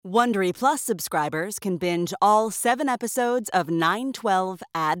Wondery Plus subscribers can binge all 7 episodes of 9/12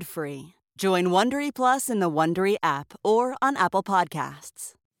 ad-free. Join Wondery Plus in the Wondery app or on Apple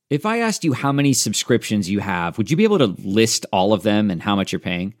Podcasts. If I asked you how many subscriptions you have, would you be able to list all of them and how much you're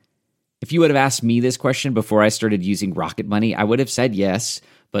paying? If you would have asked me this question before I started using Rocket Money, I would have said yes,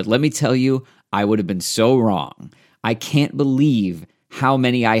 but let me tell you, I would have been so wrong. I can't believe how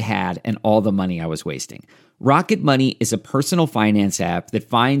many I had and all the money I was wasting. Rocket Money is a personal finance app that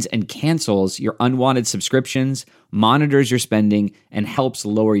finds and cancels your unwanted subscriptions, monitors your spending, and helps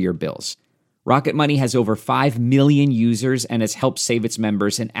lower your bills. Rocket Money has over 5 million users and has helped save its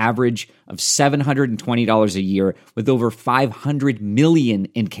members an average of $720 a year with over 500 million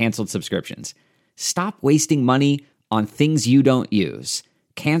in canceled subscriptions. Stop wasting money on things you don't use.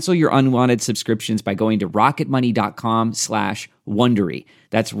 Cancel your unwanted subscriptions by going to rocketmoney.com/Wondery.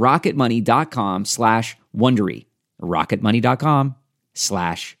 That's rocketmoney.com/Wondery.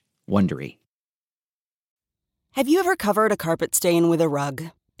 rocketmoney.com/Wondery. Have you ever covered a carpet stain with a rug?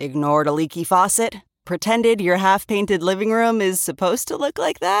 Ignored a leaky faucet? Pretended your half-painted living room is supposed to look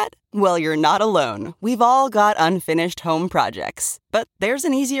like that? Well, you're not alone. We've all got unfinished home projects. But there's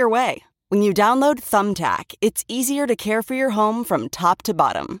an easier way. When you download Thumbtack, it's easier to care for your home from top to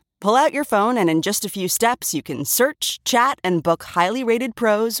bottom. Pull out your phone and in just a few steps, you can search, chat, and book highly rated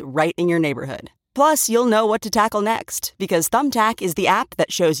pros right in your neighborhood. Plus, you'll know what to tackle next because Thumbtack is the app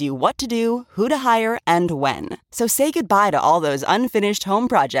that shows you what to do, who to hire, and when. So say goodbye to all those unfinished home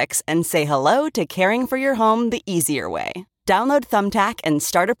projects and say hello to caring for your home the easier way. Download Thumbtack and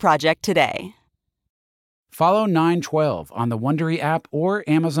start a project today. Follow 9/12 on the Wondery app or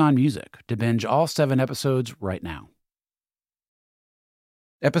Amazon Music to binge all 7 episodes right now.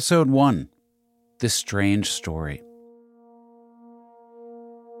 Episode 1. This Strange Story.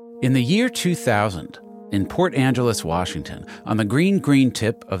 In the year 2000, in Port Angeles, Washington, on the green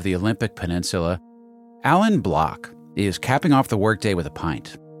tip of the Olympic Peninsula, Alan Block is capping off the workday with a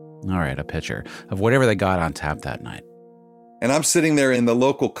pint. All right, a pitcher of whatever they got on tap that night. And I'm sitting there in the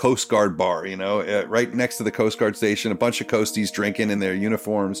local Coast Guard bar, right next to the Coast Guard station, a bunch of Coasties drinking in their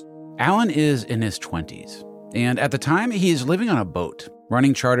uniforms. Alan is in his 20s, and at the time he is living on a boat,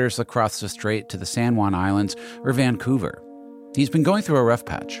 running charters across the strait to the San Juan Islands or Vancouver. He's been going through a rough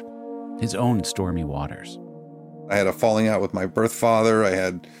patch, his own stormy waters. I had a falling out with my birth father. I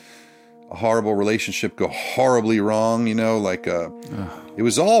had a horrible relationship go horribly wrong, it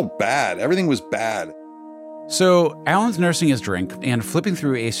was all bad. Everything was bad. So Alan's nursing his drink and flipping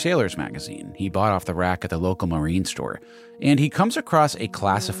through a sailor's magazine he bought off the rack at the local marine store, and he comes across a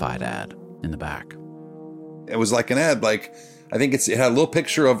classified ad in the back. It was like an ad, I think it had a little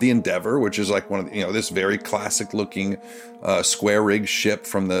picture of the Endeavor, which is like one of this very classic looking square rig ship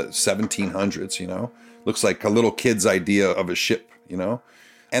from the 1700s, looks like a little kid's idea of a ship,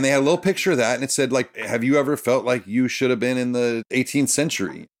 and they had a little picture of that, and it said have you ever felt like you should have been in the 18th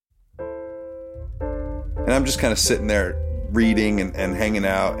century? And I'm just kind of sitting there reading and hanging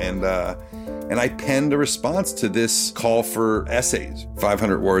out. And I penned a response to this call for essays,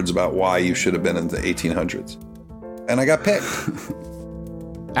 500 words about why you should have been in the 1800s. And I got picked.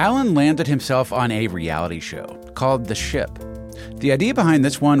 Alan landed himself on a reality show called The Ship. The idea behind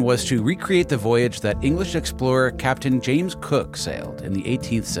this one was to recreate the voyage that English explorer Captain James Cook sailed in the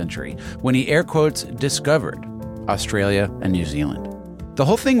 18th century when he, air quotes, discovered Australia and New Zealand. The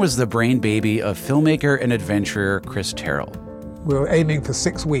whole thing was the brain baby of filmmaker and adventurer Chris Terrell. We were aiming for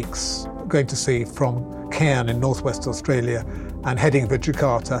 6 weeks, going to sea from Cairn in northwest Australia and heading for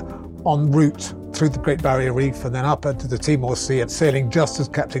Jakarta en route through the Great Barrier Reef and then up into the Timor Sea and sailing just as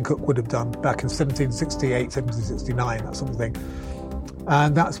Captain Cook would have done back in 1768, 1769, that sort of thing.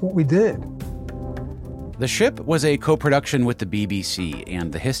 And that's what we did. The Ship was a co-production with the BBC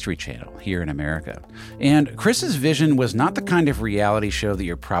and the History Channel here in America. And Chris's vision was not the kind of reality show that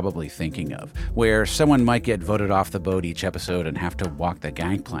you're probably thinking of, where someone might get voted off the boat each episode and have to walk the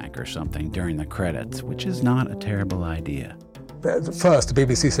gangplank or something during the credits, which is not a terrible idea. At first, the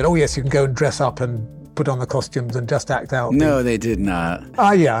BBC said, oh yes, you can go and dress up and put on the costumes and just act out. No, they did not.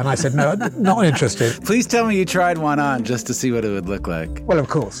 Yeah, and I said, no, not interested. Please tell me you tried one on just to see what it would look like. Well, of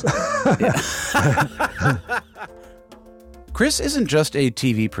course. Chris isn't just a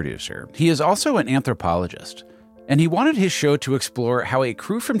TV producer. He is also an anthropologist. And he wanted his show to explore how a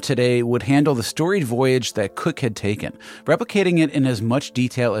crew from today would handle the storied voyage that Cook had taken, replicating it in as much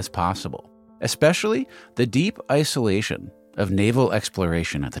detail as possible, especially the deep isolation of naval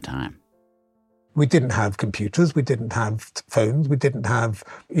exploration at the time. We didn't have computers, we didn't have phones, we didn't have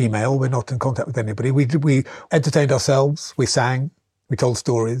email, we're not in contact with anybody. We entertained ourselves, we sang, we told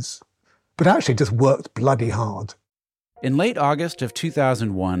stories, but actually just worked bloody hard. In late August of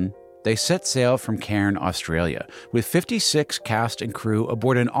 2001, they set sail from Cairn, Australia, with 56 cast and crew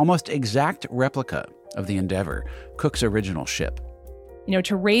aboard an almost exact replica of the Endeavour, Cook's original ship.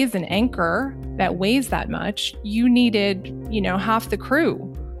 To raise an anchor that weighs that much, you needed, half the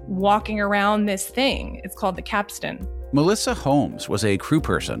crew walking around this thing. It's called the capstan. Melissa Holmes was a crew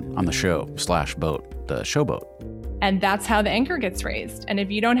person on the show/boat, the showboat. And that's how the anchor gets raised. And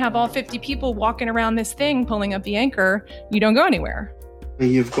if you don't have all 50 people walking around this thing pulling up the anchor, you don't go anywhere.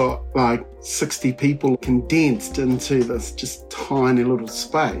 You've got like 60 people condensed into this just tiny little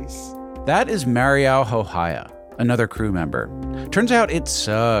space. That is Mariel Hohaya, another crew member. Turns out it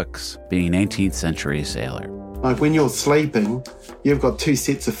sucks being an 18th century sailor. Like when you're sleeping, you've got 2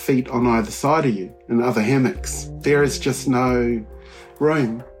 sets of feet on either side of you in other hammocks. There is just no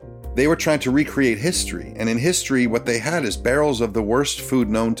room. They were trying to recreate history, and in history, what they had is barrels of the worst food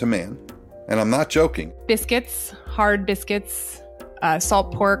known to man. And I'm not joking. Biscuits, hard biscuits,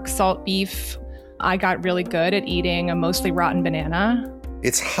 salt pork, salt beef. I got really good at eating a mostly rotten banana.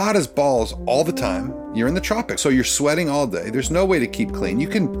 It's hot as balls all the time. You're in the tropics, so you're sweating all day. There's no way to keep clean. You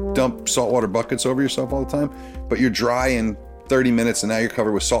can dump saltwater buckets over yourself all the time, but you're dry in 30 minutes, and now you're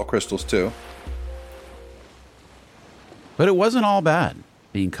covered with salt crystals too. But it wasn't all bad,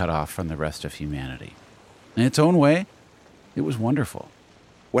 being cut off from the rest of humanity. In its own way, it was wonderful.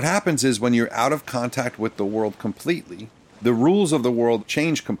 What happens is when you're out of contact with the world completely, the rules of the world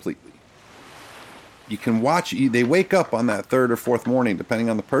change completely. You can watch, they wake up on that third or fourth morning, depending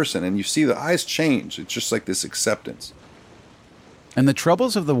on the person, and you see the eyes change. It's just like this acceptance. And the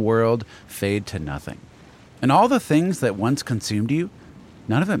troubles of the world fade to nothing. And all the things that once consumed you,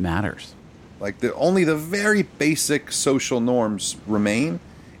 none of it matters. Like only the very basic social norms remain,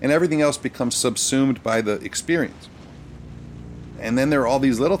 and everything else becomes subsumed by the experience. And then there are all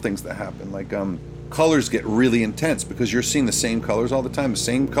these little things that happen, like colors get really intense because you're seeing the same colors all the time, the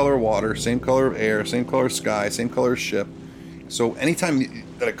same color of water, same color of air, same color of sky, same color of ship. So anytime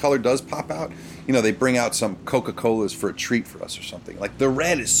that a color does pop out, they bring out some Coca-Colas for a treat for us or something. Like the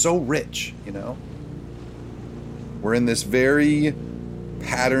red is so rich, We're in this very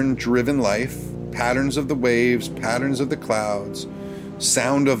pattern-driven life, patterns of the waves, patterns of the clouds,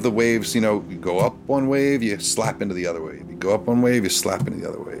 sound of the waves. You go up one wave, you slap into the other wave. You go up one wave, you slap into the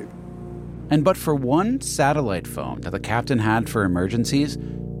other wave. And but for one satellite phone that the captain had for emergencies,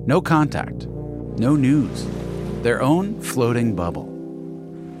 no contact, no news, their own floating bubble.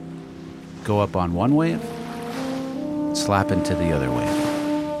 Go up on one wave, slap into the other wave.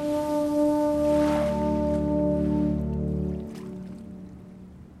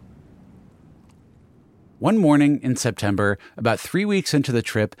 One morning in September, about 3 weeks into the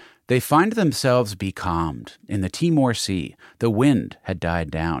trip, they find themselves becalmed in the Timor Sea. The wind had died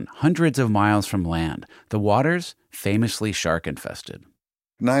down, hundreds of miles from land. The waters famously shark-infested.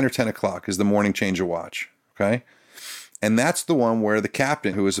 9 or 10 o'clock is the morning change of watch, okay? And that's the one where the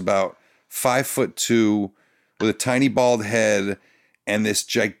captain, who is about 5'2", with a tiny bald head and this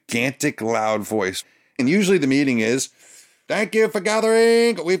gigantic loud voice. And usually the meeting is, "Thank you for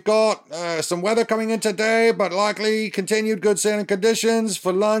gathering. We've got some weather coming in today, but likely continued good sailing conditions.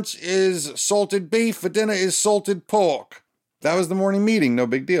 For lunch is salted beef. For dinner is salted pork." That was the morning meeting. No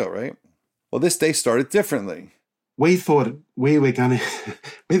big deal, right? Well, this day started differently. We thought we thought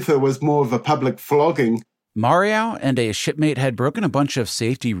it was more of a public flogging. Mariel and a shipmate had broken a bunch of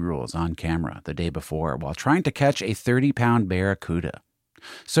safety rules on camera the day before while trying to catch a 30-pound barracuda.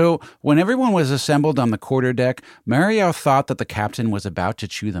 So when everyone was assembled on the quarterdeck, Mariel thought that the captain was about to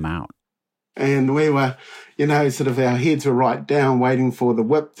chew them out. And we were, sort of our heads were right down waiting for the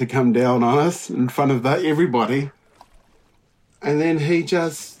whip to come down on us in front of everybody. And then he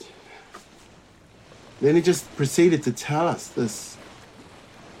just proceeded to tell us this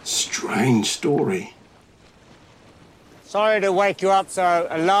strange story. Sorry to wake you up so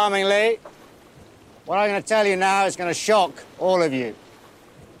alarmingly. What I'm going to tell you now is going to shock all of you.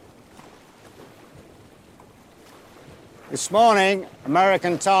 This morning,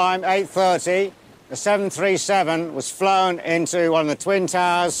 American time, 8:30, the 737 was flown into one of the Twin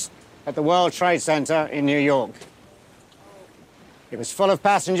Towers at the World Trade Center in New York. It was full of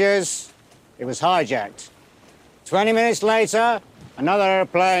passengers. It was hijacked. 20 minutes later, another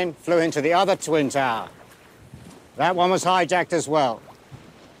airplane flew into the other Twin Tower. That one was hijacked as well.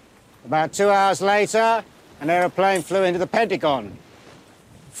 About 2 hours later, an airplane flew into the Pentagon,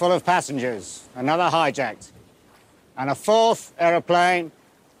 full of passengers, another hijacked. And a fourth airplane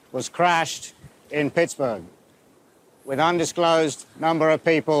was crashed in Pittsburgh, with undisclosed number of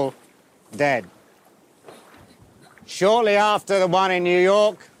people dead. Shortly after the one in New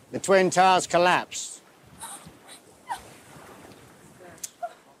York, the Twin Towers collapsed.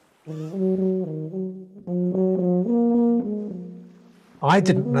 I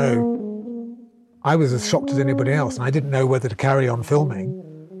didn't know. I was as shocked as anybody else, and I didn't know whether to carry on filming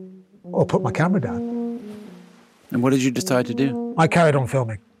or put my camera down. And what did you decide to do? I carried on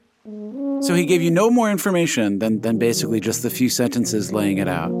filming. So he gave you no more information than basically just the few sentences laying it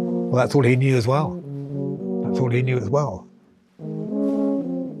out. Well, that's all he knew as well. That's all he knew as well.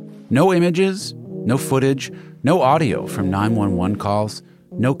 No images, no footage, no audio from 911 calls,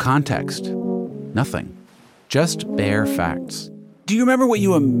 no context, nothing. Just bare facts. Do you remember what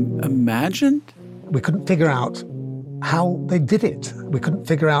you imagined? We couldn't figure out how they did it. We couldn't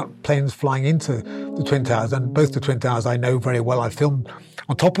figure out planes flying into the Twin Towers, and both the Twin Towers I know very well. I filmed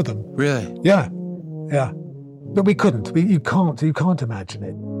on top of them. Really? Yeah. But we couldn't. You can't imagine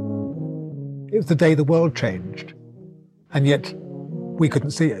it. It was the day the world changed, and yet we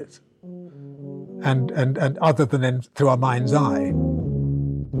couldn't see it. And other than through our mind's eye.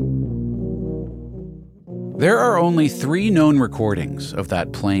 There are only 3 known recordings of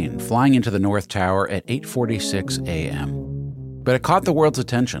that plane flying into the North Tower at 8:46 a.m. But it caught the world's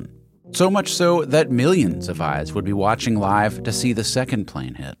attention, so much so that millions of eyes would be watching live to see the second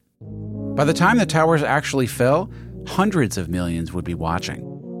plane hit. By the time the towers actually fell, hundreds of millions would be watching.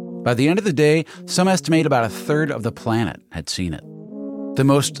 By the end of the day, some estimate about a third of the planet had seen it. The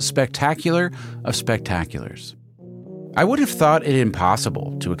most spectacular of spectaculars. I would have thought it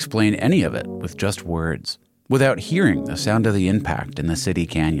impossible to explain any of it with just words, without hearing the sound of the impact in the city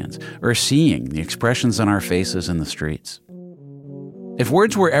canyons, or seeing the expressions on our faces in the streets. If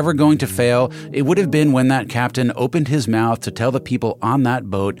words were ever going to fail, it would have been when that captain opened his mouth to tell the people on that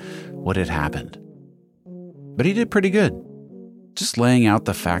boat what had happened. But he did pretty good, just laying out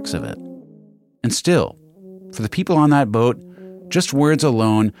the facts of it. And still, for the people on that boat, just words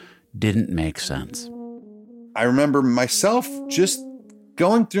alone didn't make sense. I remember myself just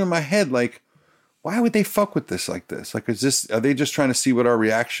going through my head, like, why would they fuck with this like this? Like, are they just trying to see what our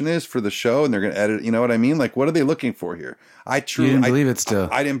reaction is for the show and they're going to edit it? You know what I mean? Like, what are they looking for here? You didn't believe it still.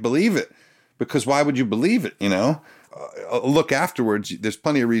 I didn't believe it, because why would you believe it? You know, look afterwards, there's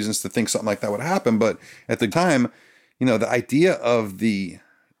plenty of reasons to think something like that would happen. But at the time, you know, the idea of I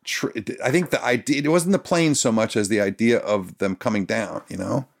think the idea, it wasn't the plane so much as the idea of them coming down, you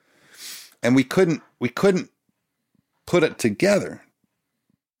know, and we couldn't put it together.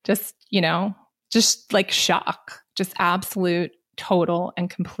 Just, just like shock, just absolute, total and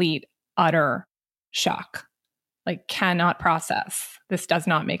complete, utter shock. Like, cannot process. This does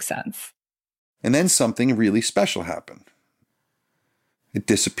not make sense. And then something really special happened. It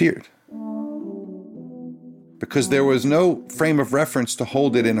disappeared. Because there was no frame of reference to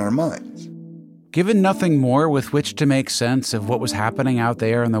hold it in our minds. Given nothing more with which to make sense of what was happening out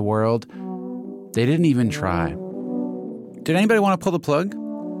there in the world, they didn't even try. Did anybody want to pull the plug?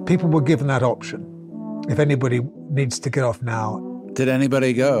 People were given that option. If anybody needs to get off now. Did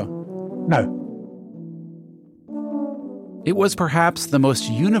anybody go? No. It was perhaps the most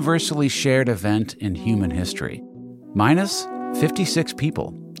universally shared event in human history, minus 56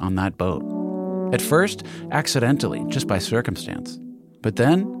 people on that boat. At first, accidentally, just by circumstance. But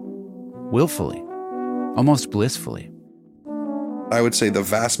then, willfully, almost blissfully. I would say the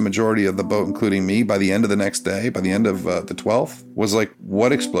vast majority of the boat, including me, by the end of the next day, by the end of the 12th, was like,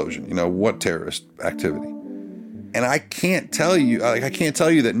 what explosion? You know, what terrorist activity? And I can't tell you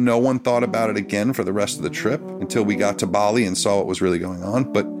that no one thought about it again for the rest of the trip until we got to Bali and saw what was really going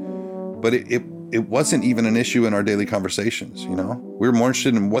on. But it wasn't even an issue in our daily conversations, you know? We were more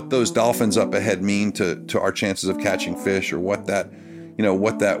interested in what those dolphins up ahead mean to our chances of catching fish, or what that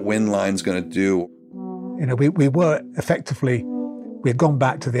wind line's going to do. You know, we were effectively, we had gone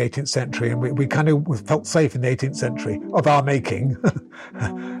back to the 18th century, and we kind of felt safe in the 18th century of our making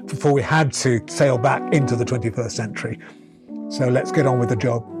before we had to sail back into the 21st century. So let's get on with the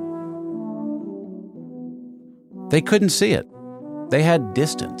job. They couldn't see it. They had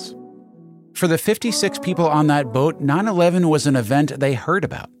distance. For the 56 people on that boat, 9/11 was an event they heard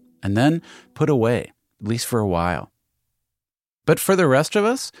about and then put away, at least for a while. But for the rest of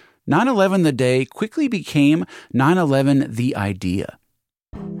us, 9/11 the day quickly became 9/11 the idea.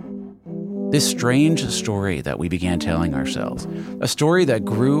 This strange story that we began telling ourselves, a story that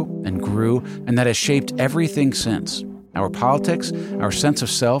grew and grew and that has shaped everything since, our politics, our sense of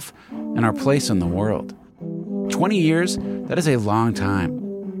self, and our place in the world. 20 years, that is a long time.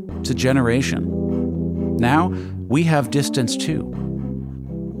 It's a generation. Now, we have distance too.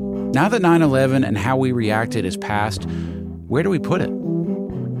 Now that 9/11 and how we reacted is past, where do we put it?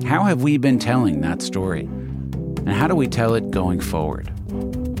 How have we been telling that story? And how do we tell it going forward?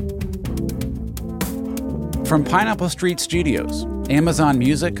 From Pineapple Street Studios Amazon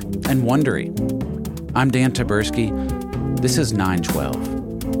Music, and Wondery. I'm Dan Taberski. This is 912.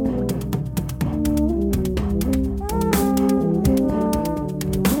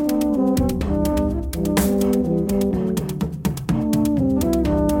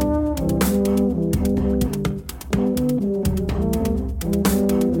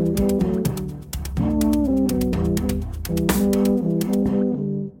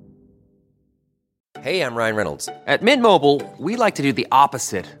 Hey, I'm Ryan Reynolds. At Mint Mobile, we like to do the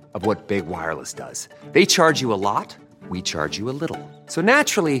opposite of what Big Wireless does. They charge you a lot, we charge you a little. So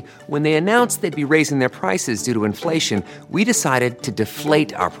naturally, when they announced they'd be raising their prices due to inflation, we decided to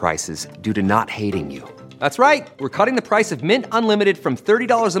deflate our prices due to not hating you. That's right. We're cutting the price of Mint Unlimited from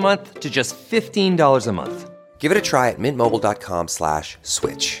 $30 a month to just $15 a month. Give it a try at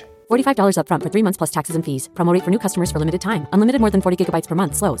mintmobile.com/switch. $45 up front for 3 months plus taxes and fees. Promo rate for new customers for limited time. Unlimited more than 40 gigabytes per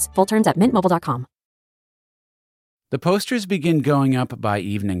month. Slows full terms at mintmobile.com. The posters begin going up by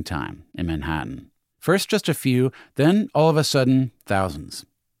evening time in Manhattan. First just a few, then all of a sudden, thousands.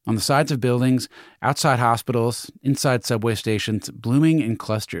 On the sides of buildings, outside hospitals, inside subway stations, blooming in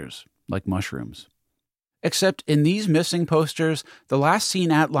clusters, like mushrooms. Except in these missing posters, the last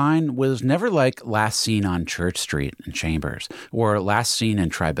seen outline was never like last seen on Church Street in Chambers, or last seen in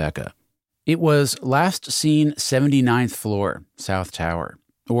Tribeca. It was last seen 79th floor, South Tower,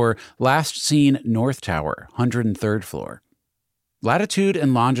 or last seen North Tower, 103rd floor. Latitude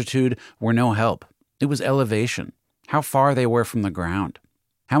and longitude were no help. It was elevation, how far they were from the ground,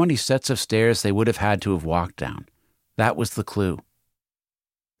 how many sets of stairs they would have had to have walked down. That was the clue.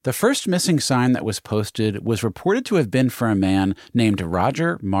 The first missing sign that was posted was reported to have been for a man named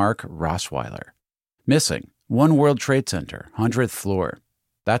Roger Mark Rossweiler. Missing, One World Trade Center, 100th floor.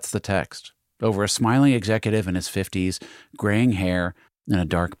 That's the text. Over a smiling executive in his 50s, graying hair, and a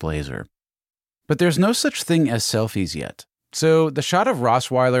dark blazer. But there's no such thing as selfies yet. So the shot of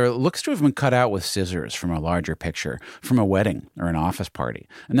Rossweiler looks to have been cut out with scissors from a larger picture, from a wedding or an office party,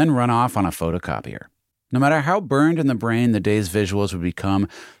 and then run off on a photocopier. No matter how burned in the brain the day's visuals would become,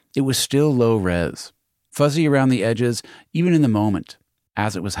 it was still low res, fuzzy around the edges, even in the moment,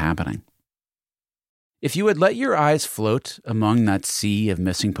 as it was happening. If you had let your eyes float among that sea of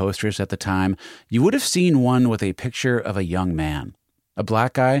missing posters at the time, you would have seen one with a picture of a young man. A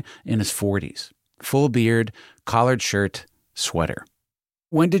black guy in his 40s, full beard, collared shirt, sweater.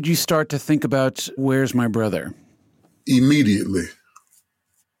 When did you start to think about, where's my brother? Immediately.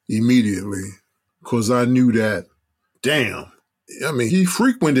 Because I knew that, damn. I mean, he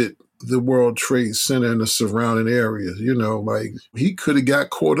frequented the World Trade Center and the surrounding areas, he could have got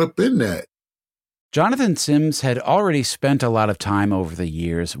caught up in that. Jonathan Sims had already spent a lot of time over the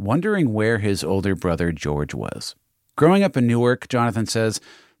years wondering where his older brother George was. Growing up in Newark, Jonathan says,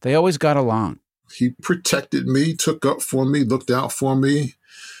 they always got along. He protected me, took up for me, looked out for me,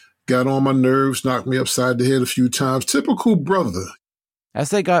 got on my nerves, knocked me upside the head a few times. Typical brother.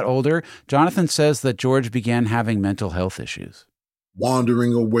 As they got older, Jonathan says that George began having mental health issues.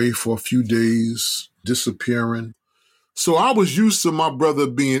 Wandering away for a few days, disappearing. So I was used to my brother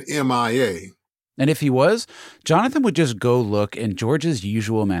being MIA. And if he was, Jonathan would just go look in George's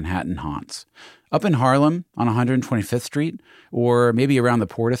usual Manhattan haunts. Up in Harlem on 125th Street, or maybe around the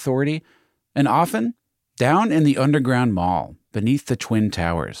Port Authority, and often down in the Underground Mall beneath the Twin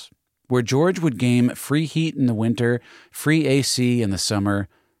Towers, where George would game free heat in the winter, free AC in the summer,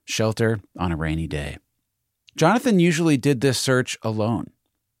 shelter on a rainy day. Jonathan usually did this search alone,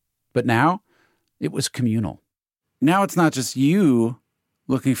 but now it was communal. Now it's not just you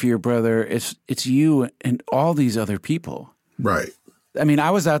looking for your brother, it's you and all these other people. Right. I mean,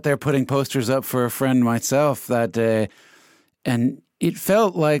 I was out there putting posters up for a friend myself that day, and it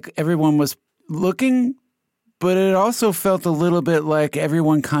felt like everyone was looking, but it also felt a little bit like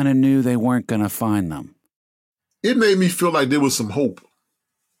everyone kind of knew they weren't going to find them. It made me feel like there was some hope.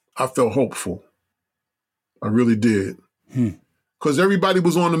 I felt hopeful. I really did. Because everybody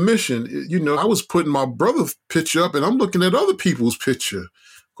was on a mission. I was putting my brother's picture up, and I'm looking at other people's picture.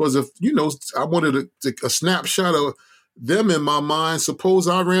 Because if, I wanted a snapshot of them in my mind. Suppose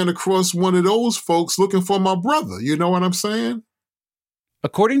I ran across one of those folks looking for my brother. You know what I'm saying?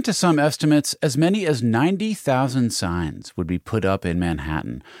 According to some estimates, as many as 90,000 signs would be put up in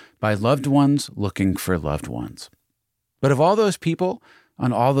Manhattan by loved ones looking for loved ones. But of all those people,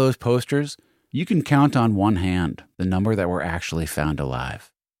 on all those posters, you can count on one hand the number that were actually found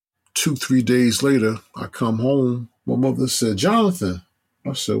alive. 2-3 days later, I come home. My mother said, "Jonathan."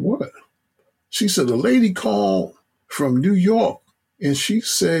 I said, "What?" She said, "A lady called from New York, and she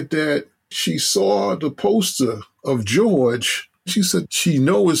said that she saw the poster of George. She said she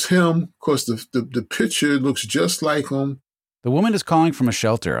knows him because the picture looks just like him. The woman is calling from a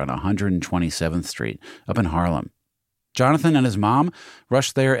shelter on 127th Street up in Harlem. Jonathan and his mom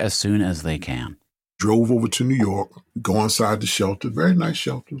rush there as soon as they can. Drove over to New York, go inside the shelter, very nice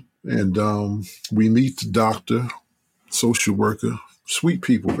shelter. And we meet the doctor, social worker, sweet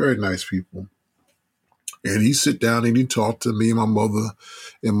people, very nice people. And he sit down and he talked to me and my mother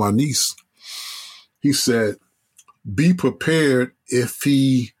and my niece. He said, be prepared if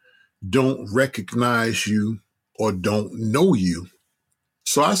he don't recognize you or don't know you.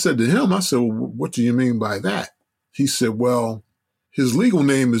 So I said to him, I said, well, what do you mean by that? He said, well, his legal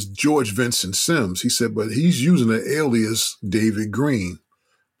name is George Vincent Sims. He said, but he's using an alias, David Green.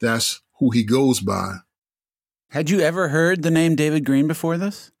 That's who he goes by. Had you ever heard the name David Green before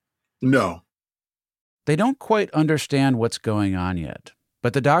this? No. They don't quite understand what's going on yet.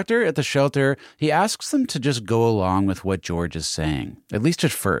 But the doctor at the shelter, he asks them to just go along with what George is saying, at least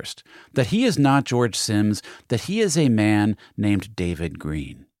at first, that he is not George Sims, that he is a man named David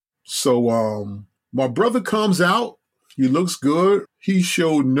Green. So my brother comes out. He looks good. He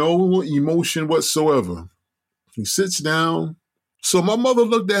showed no emotion whatsoever. He sits down. So my mother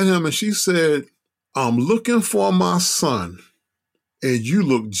looked at him and she said, I'm looking for my son, and you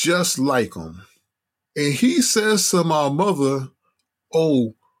look just like him. And he says to my mother,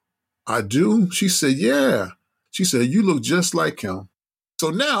 oh, I do? She said, yeah. She said, you look just like him. So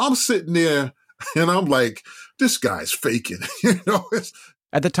now I'm sitting there and I'm like, this guy's faking.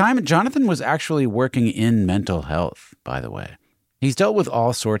 At the time, Jonathan was actually working in mental health, by the way. He's dealt with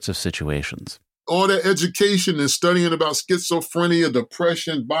all sorts of situations. All that education and studying about schizophrenia,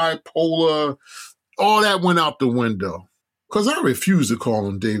 depression, bipolar, all that went out the window. Because I refused to call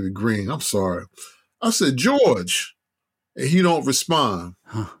him David Green. I'm sorry. I said, George. And he don't respond.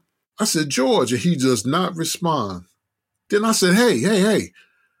 Huh. I said, George, and he does not respond. Then I said, hey.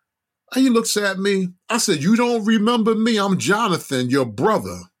 And he looks at me. I said, you don't remember me? I'm Jonathan, your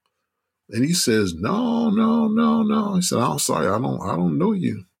brother. And he says, no. He said, I'm sorry, I don't know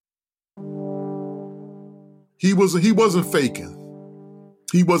you. He wasn't faking.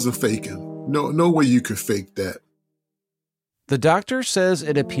 He wasn't faking. No way you could fake that. The doctor says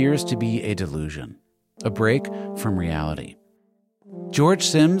it appears to be a delusion, a break from reality. George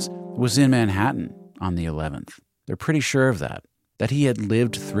Sims was in Manhattan on the 11th. They're pretty sure of that he had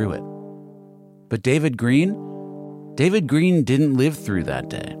lived through it. But David Green didn't live through that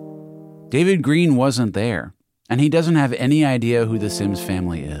day. David Green wasn't there, and he doesn't have any idea who the Sims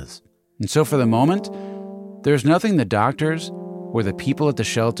family is. And so for the moment, there's nothing the doctors or the people at the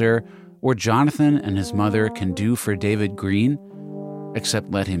shelter or Jonathan and his mother can do for David Green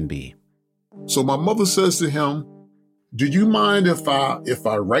except let him be. So my mother says to him, do you mind if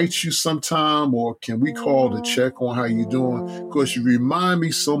I write you sometime, or can we call to check on how you're doing? Because you remind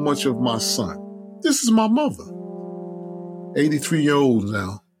me so much of my son. This is my mother, 83-year-old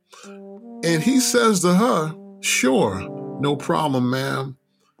now. And he says to her, sure, no problem, ma'am.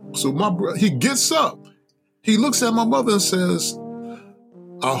 So he gets up. He looks at my mother and says,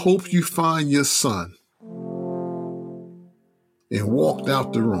 I hope you find your son. And walked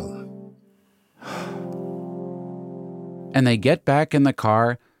out the room. And they get back in the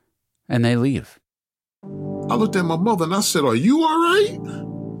car and they leave. I looked at my mother and I said, are you all right?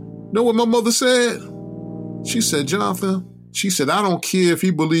 Know what my mother said? She said, Jonathan, she said, I don't care if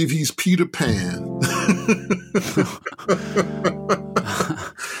he believes he's Peter Pan.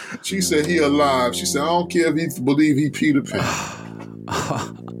 She said, he alive. She said, I don't care if he believes he's Peter Pan.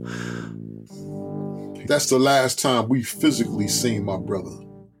 That's the last time we physically seen my brother.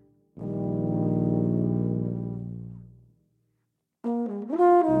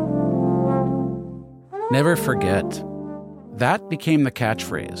 Never forget. That became the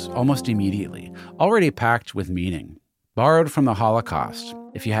catchphrase almost immediately, already packed with meaning, borrowed from the Holocaust,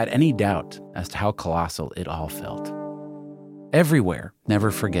 if you had any doubt as to how colossal it all felt. Everywhere,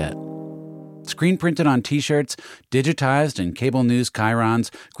 never forget. Screen printed on t-shirts, digitized in cable news chyrons,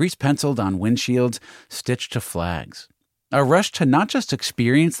 grease penciled on windshields, stitched to flags. A rush to not just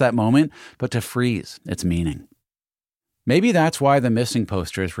experience that moment, but to freeze its meaning. Maybe that's why the missing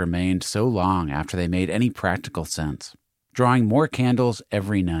posters remained so long after they made any practical sense, drawing more candles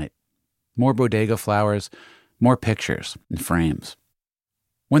every night, more bodega flowers, more pictures and frames.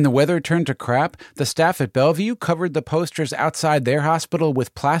 When the weather turned to crap, the staff at Bellevue covered the posters outside their hospital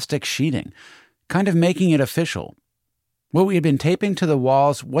with plastic sheeting, kind of making it official. What we had been taping to the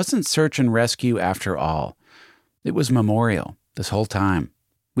walls wasn't search and rescue after all. It was memorial this whole time.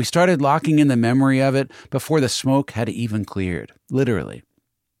 We started locking in the memory of it before the smoke had even cleared, literally.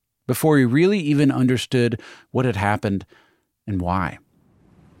 Before we really even understood what had happened and why.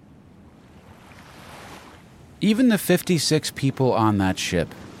 Even the 56 people on that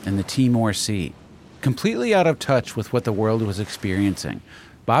ship in the Timor Sea, completely out of touch with what the world was experiencing,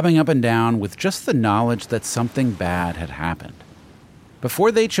 bobbing up and down with just the knowledge that something bad had happened.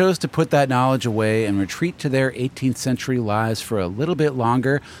 Before they chose to put that knowledge away and retreat to their 18th century lives for a little bit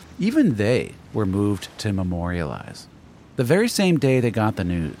longer, even they were moved to memorialize. The very same day they got the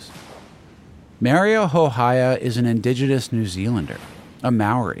news. Mario Hohaya is an indigenous New Zealander, a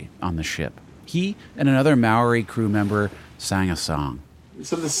Maori on the ship. He and another Maori crew member sang a song.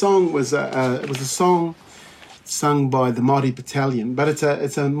 So the song was a song sung by the Māori Battalion, but it's a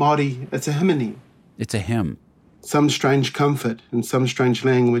hymn. It's a hymn. Some strange comfort in some strange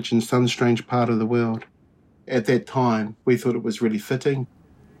language in some strange part of the world. At that time, we thought it was really fitting.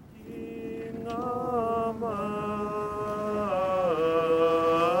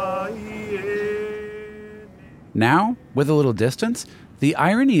 Now, with a little distance, the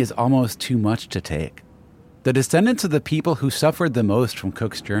irony is almost too much to take. The descendants of the people who suffered the most from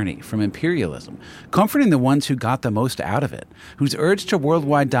Cook's journey, from imperialism, comforting the ones who got the most out of it, whose urge to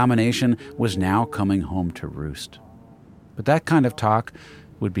worldwide domination was now coming home to roost. But that kind of talk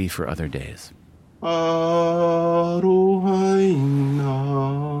would be for other days.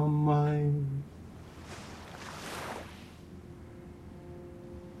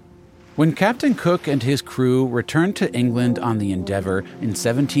 When Captain Cook and his crew returned to England on the Endeavour in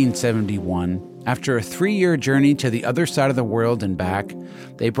 1771, after a 3-year journey to the other side of the world and back,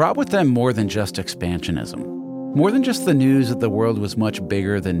 they brought with them more than just expansionism, more than just the news that the world was much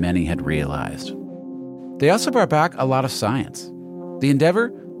bigger than many had realized. They also brought back a lot of science. The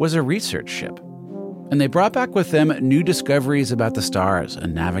Endeavour was a research ship, and they brought back with them new discoveries about the stars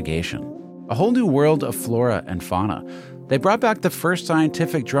and navigation, a whole new world of flora and fauna. They brought back the first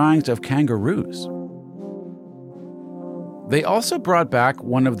scientific drawings of kangaroos. They also brought back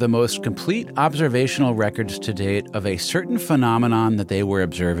one of the most complete observational records to date of a certain phenomenon that they were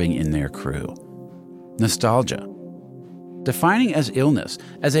observing in their crew: nostalgia. Defining as illness,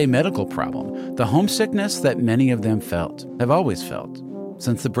 as a medical problem, the homesickness that many of them felt, have always felt,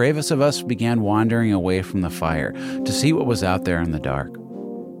 since the bravest of us began wandering away from the fire to see what was out there in the dark.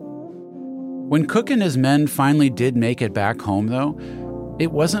 When Cook and his men finally did make it back home, though,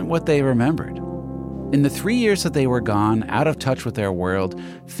 it wasn't what they remembered. In the 3 years that they were gone, out of touch with their world,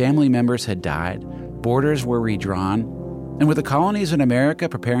 family members had died, borders were redrawn, and with the colonies in America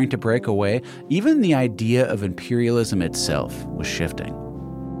preparing to break away, even the idea of imperialism itself was shifting.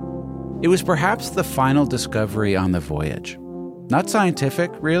 It was perhaps the final discovery on the voyage. Not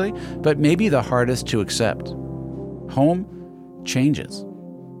scientific, really, but maybe the hardest to accept. Home changes.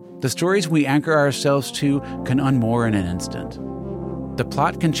 The stories we anchor ourselves to can unmoor in an instant. The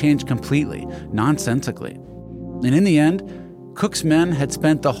plot can change completely, nonsensically. And in the end, Cook's men had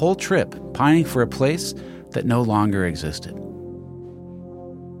spent the whole trip pining for a place that no longer existed.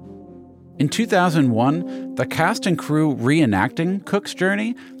 In 2001, the cast and crew reenacting Cook's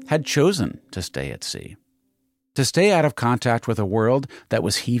journey had chosen to stay at sea. To stay out of contact with a world that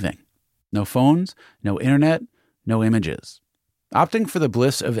was heaving. No phones, no internet, no images. Opting for the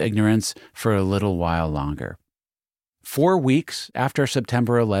bliss of ignorance for a little while longer. 4 weeks after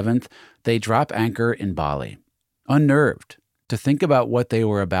September 11th, they drop anchor in Bali, unnerved to think about what they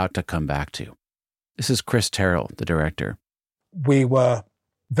were about to come back to. This is Chris Terrell, the director. We were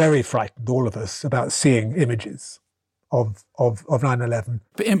very frightened, all of us, about seeing images of 9/11.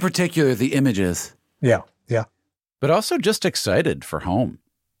 But in particular, the images. Yeah. But also just excited for home,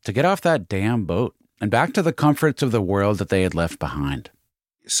 to get off that damn boat and back to the comforts of the world that they had left behind.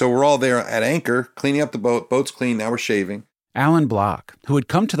 So we're all there at anchor, cleaning up the boat. Boat's clean, now we're shaving. Alan Block, who had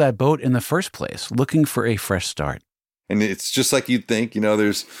come to that boat in the first place, looking for a fresh start. And it's just like you'd think,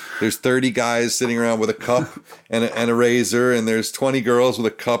 there's 30 guys sitting around with a cup and a razor, and there's 20 girls with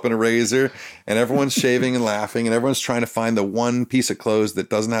a cup and a razor, and everyone's shaving and laughing, and everyone's trying to find the one piece of clothes that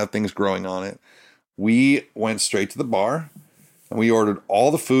doesn't have things growing on it. We went straight to the bar, and we ordered all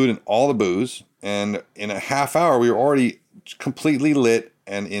the food and all the booze, and in a half hour, we were already completely lit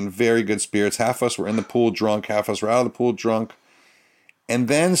and in very good spirits. Half of us were in the pool drunk, half of us were out of the pool drunk. And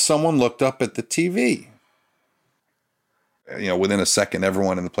then someone looked up at the TV. Within a second,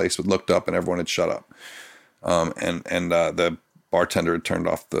 everyone in the place had looked up and everyone had shut up. And the bartender had turned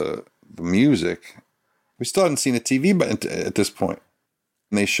off the music. We still hadn't seen the TV at this point.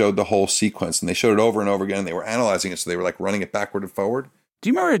 And they showed the whole sequence, and they showed it over and over again. And they were analyzing it, so they were like running it backward and forward. Do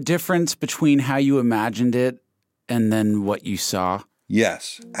you remember a difference between how you imagined it and then what you saw?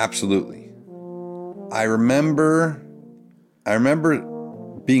 Yes, absolutely. I remember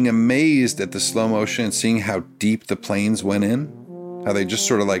being amazed at the slow motion and seeing how deep the planes went in, how they just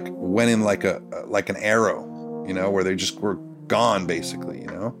sort of like went in like an arrow. you know, where they just were gone, basically, you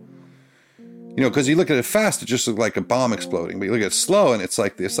know? You know, because you look at it fast, it just looked like a bomb exploding. But you look at it slow, and it's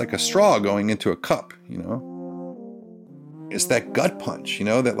like a straw going into a cup, you know? It's that gut punch, you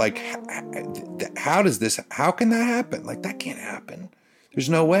know, that like, how can that happen? Like, that can't happen. There's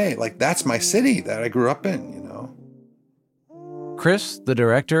no way. Like, that's my city that I grew up in, you know? Chris, the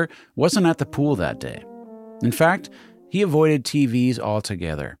director, wasn't at the pool that day. In fact, he avoided TVs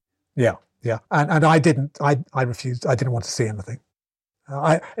altogether. Yeah. And I didn't. I refused. I didn't want to see anything.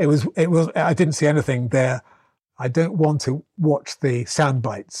 I didn't see anything there. I don't want to watch the sound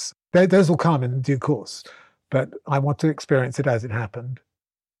bites. Those will come in due course, but I want to experience it as it happened.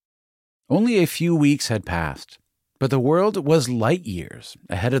 Only a few weeks had passed, but the world was light years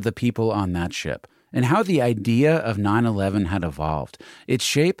ahead of the people on that ship, and how the idea of 9/11 had evolved, its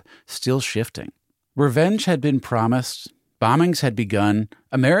shape still shifting. Revenge had been promised, bombings had begun,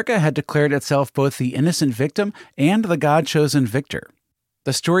 America had declared itself both the innocent victim and the God-chosen victor.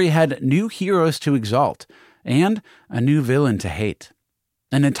 The story had new heroes to exalt and a new villain to hate.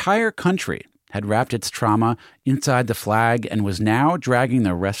 An entire country had wrapped its trauma inside the flag and was now dragging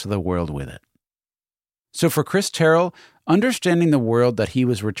the rest of the world with it. So for Chris Terrell, understanding the world that he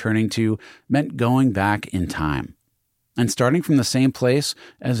was returning to meant going back in time and starting from the same place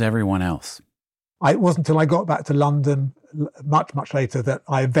as everyone else. It wasn't until I got back to London much, much later that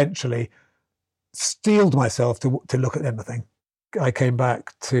I eventually steeled myself to look at anything. I came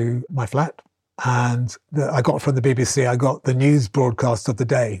back to my flat and I got from the BBC, I got the news broadcast of the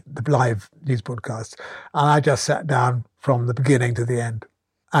day, the live news broadcast. And I just sat down from the beginning to the end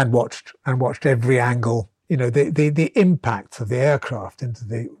and watched every angle, you know, the impact of the aircraft into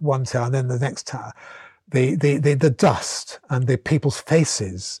the one tower and then the next tower, the dust and the people's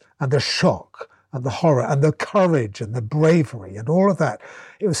faces and the shock and the horror and the courage and the bravery and all of that.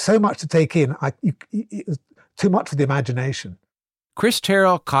 It was so much to take in. It was too much for the imagination. Chris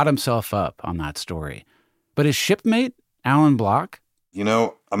Terrell caught himself up on that story. But his shipmate, Alan Block? You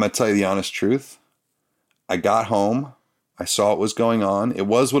know, I'm going to tell you the honest truth. I got home. I saw what was going on. It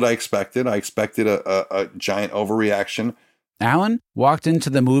was what I expected. I expected a giant overreaction. Alan walked into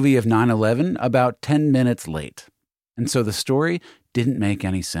the movie of 9/11 about 10 minutes late. And so the story didn't make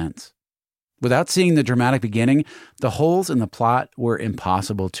any sense. Without seeing the dramatic beginning, the holes in the plot were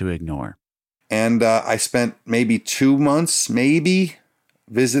impossible to ignore. And I spent maybe 2 months,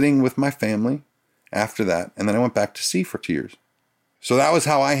 visiting with my family after that. And then I went back to sea for 2 years. So that was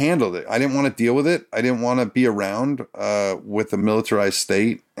how I handled it. I didn't want to deal with it. I didn't want to be around with a militarized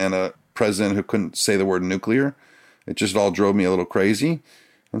state and a president who couldn't say the word nuclear. It just all drove me a little crazy.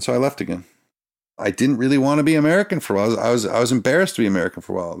 And so I left again. I didn't really want to be American for a while. I was embarrassed to be American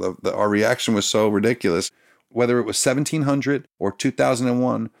for a while. Our reaction was so ridiculous. Whether it was 1700 or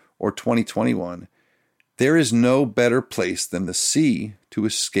 2001 or 2021, there is no better place than the sea to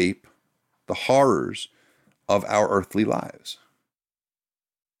escape the horrors of our earthly lives.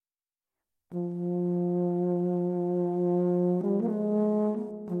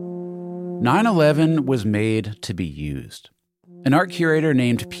 9/11 was made to be used. An art curator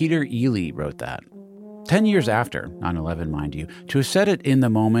named Peter Ely wrote that. 10 years after 9/11, mind you, to have said it in the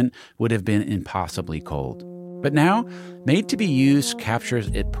moment would have been impossibly cold. But now, Made to be Used captures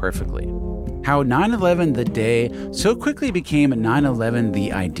it perfectly. How 9/11 the day so quickly became 9/11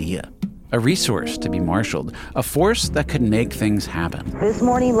 the idea. A resource to be marshaled, a force that could make things happen. This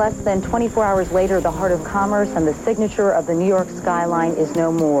morning, less than 24 hours later, the heart of commerce and the signature of the New York skyline is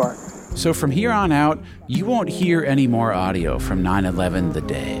no more. So from here on out, you won't hear any more audio from 9/11 the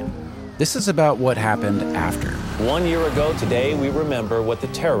day. This is about what happened after. 1 year ago today, we remember what the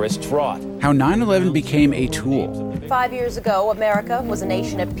terrorists wrought. How 9/11 became a tool. 5 years ago, America was a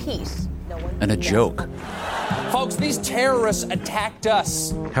nation at peace. And a joke. Folks, these terrorists attacked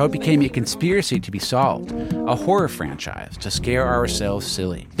us. How it became a conspiracy to be solved, a horror franchise to scare ourselves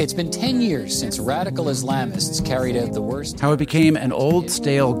silly. It's been 10 years since radical Islamists carried out the worst. How it became an old,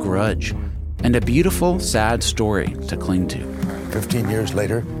 stale grudge and a beautiful, sad story to cling to. 15 years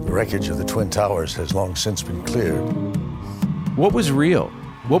later, the wreckage of the Twin Towers has long since been cleared. What was real?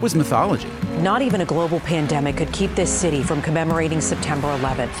 What was mythology? Not even a global pandemic could keep this city from commemorating September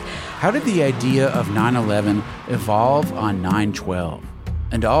 11th. How did the idea of 9/11 evolve on 9/12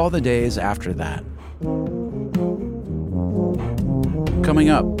 and all the days after that? Coming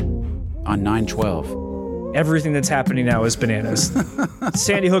up on 9/12. Everything that's happening now is bananas.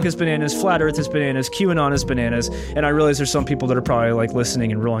 Sandy Hook is bananas, Flat Earth is bananas, QAnon is bananas, and I realize there's some people that are probably like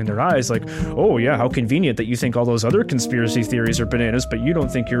listening and rolling their eyes like, oh yeah, how convenient that you think all those other conspiracy theories are bananas, but you don't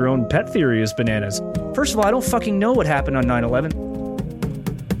think your own pet theory is bananas. First of all, I don't fucking know what happened on 9/11.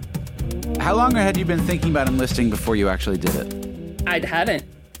 How long had you been thinking about enlisting before you actually did it? I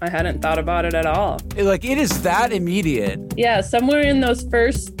hadn't thought about it at all. Like, it is that immediate. Yeah, somewhere in those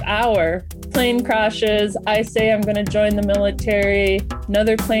first hour, plane crashes, I say I'm going to join the military,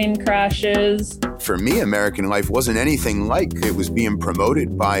 another plane crashes. For me, American life wasn't anything like it was being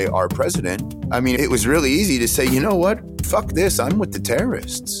promoted by our president. I mean, it was really easy to say, you know what? Fuck this, I'm with the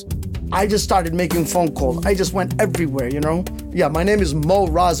terrorists. I just started making phone calls. I just went everywhere, you know? Yeah, my name is Mo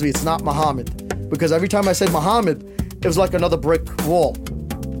Razvi, it's not Muhammad. Because every time I said Muhammad, it was like another brick wall.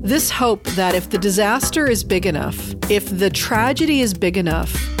 This hope that if the disaster is big enough, if the tragedy is big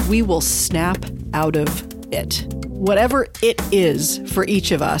enough, we will snap out of it. Whatever it is for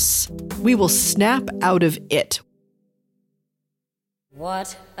each of us, we will snap out of it.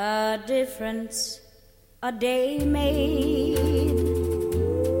 What a difference a day made.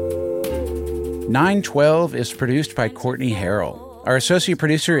 912 is produced by Courtney Harrell. Our associate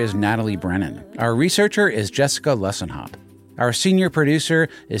producer is Natalie Brennan. Our researcher is Jessica Lussenhop. Our senior producer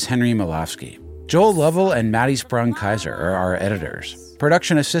is Henry Malofsky. Joel Lovell and Maddie Sprung-Kaiser are our editors.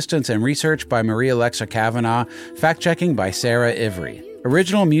 Production assistance and research by Maria Alexa Kavanaugh. Fact-checking by Sarah Ivry.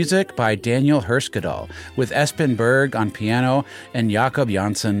 Original music by Daniel Herskadal, with Espen Berg on piano and Jakob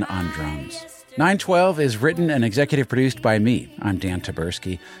Jansson on drums. 912 is written and executive produced by me. I'm Dan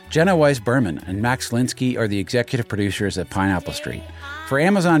Taberski. Jenna Weiss-Berman and Max Linsky are the executive producers at Pineapple Street. For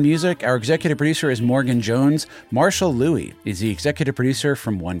Amazon Music, our executive producer is Morgan Jones. Marshall Louis is the executive producer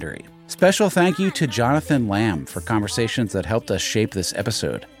from Wondery. Special thank you to Jonathan Lamb for conversations that helped us shape this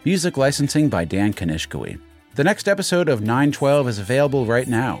episode. Music licensing by Dan Kanishkawi. The next episode of 912 is available right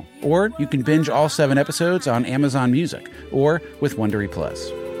now, or you can binge all 7 episodes on Amazon Music or with Wondery Plus.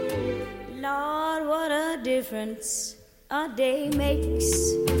 Lord, what a difference a day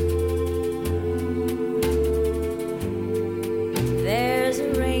makes. There's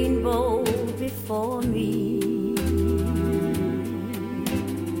a rainbow before me.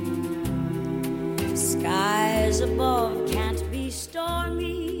 Skies above can't be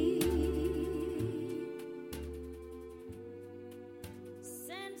stormy.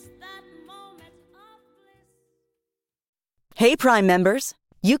 Hey, Prime members.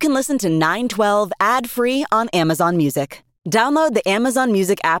 You can listen to 912 ad-free on Amazon Music. Download the Amazon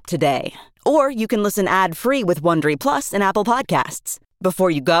Music app today. Or you can listen ad-free with Wondery Plus and Apple Podcasts.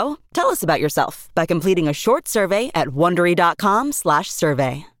 Before you go, tell us about yourself by completing a short survey at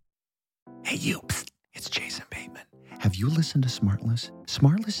Wondery.com/survey. Hey, you. Psst, it's Jason Bateman. Have you listened to Smartless?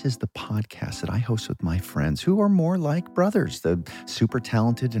 Smartless is the podcast that I host with my friends who are more like brothers. The super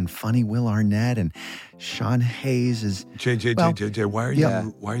talented and funny Will Arnett and Sean Hayes is... JJ, why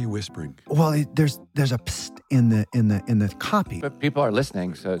are you whispering? Well, there's a psst in the copy. But people are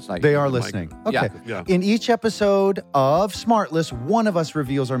listening, so it's like... They are listening. Okay. Yeah. In each episode of Smartless, one of us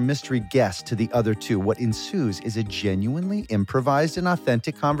reveals our mystery guest to the other two. What ensues is a genuinely improvised and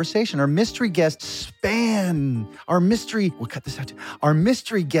authentic conversation. Our mystery guests span... We'll cut this out too. Our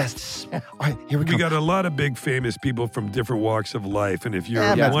mystery guests... All right, here we go. We got a lot of big famous people from different walks of life, and if you're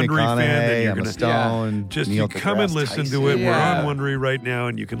a Matthew Wondery fan, then you're Emma going Stone, just Neil you come and deGrasse listen Tyson. to it. We're on Wondery right now,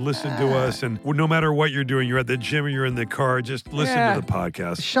 and you can listen to us. And no matter what you're doing, you're at the gym or you're in the car, just listen to the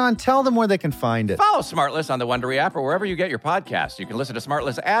podcast. Sean, tell them where they can find it. Follow Smartless on the Wondery app or wherever you get your podcasts. You can listen to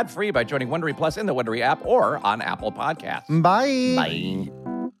Smartless ad-free by joining Wondery Plus in the Wondery app or on Apple Podcasts. Bye. Bye.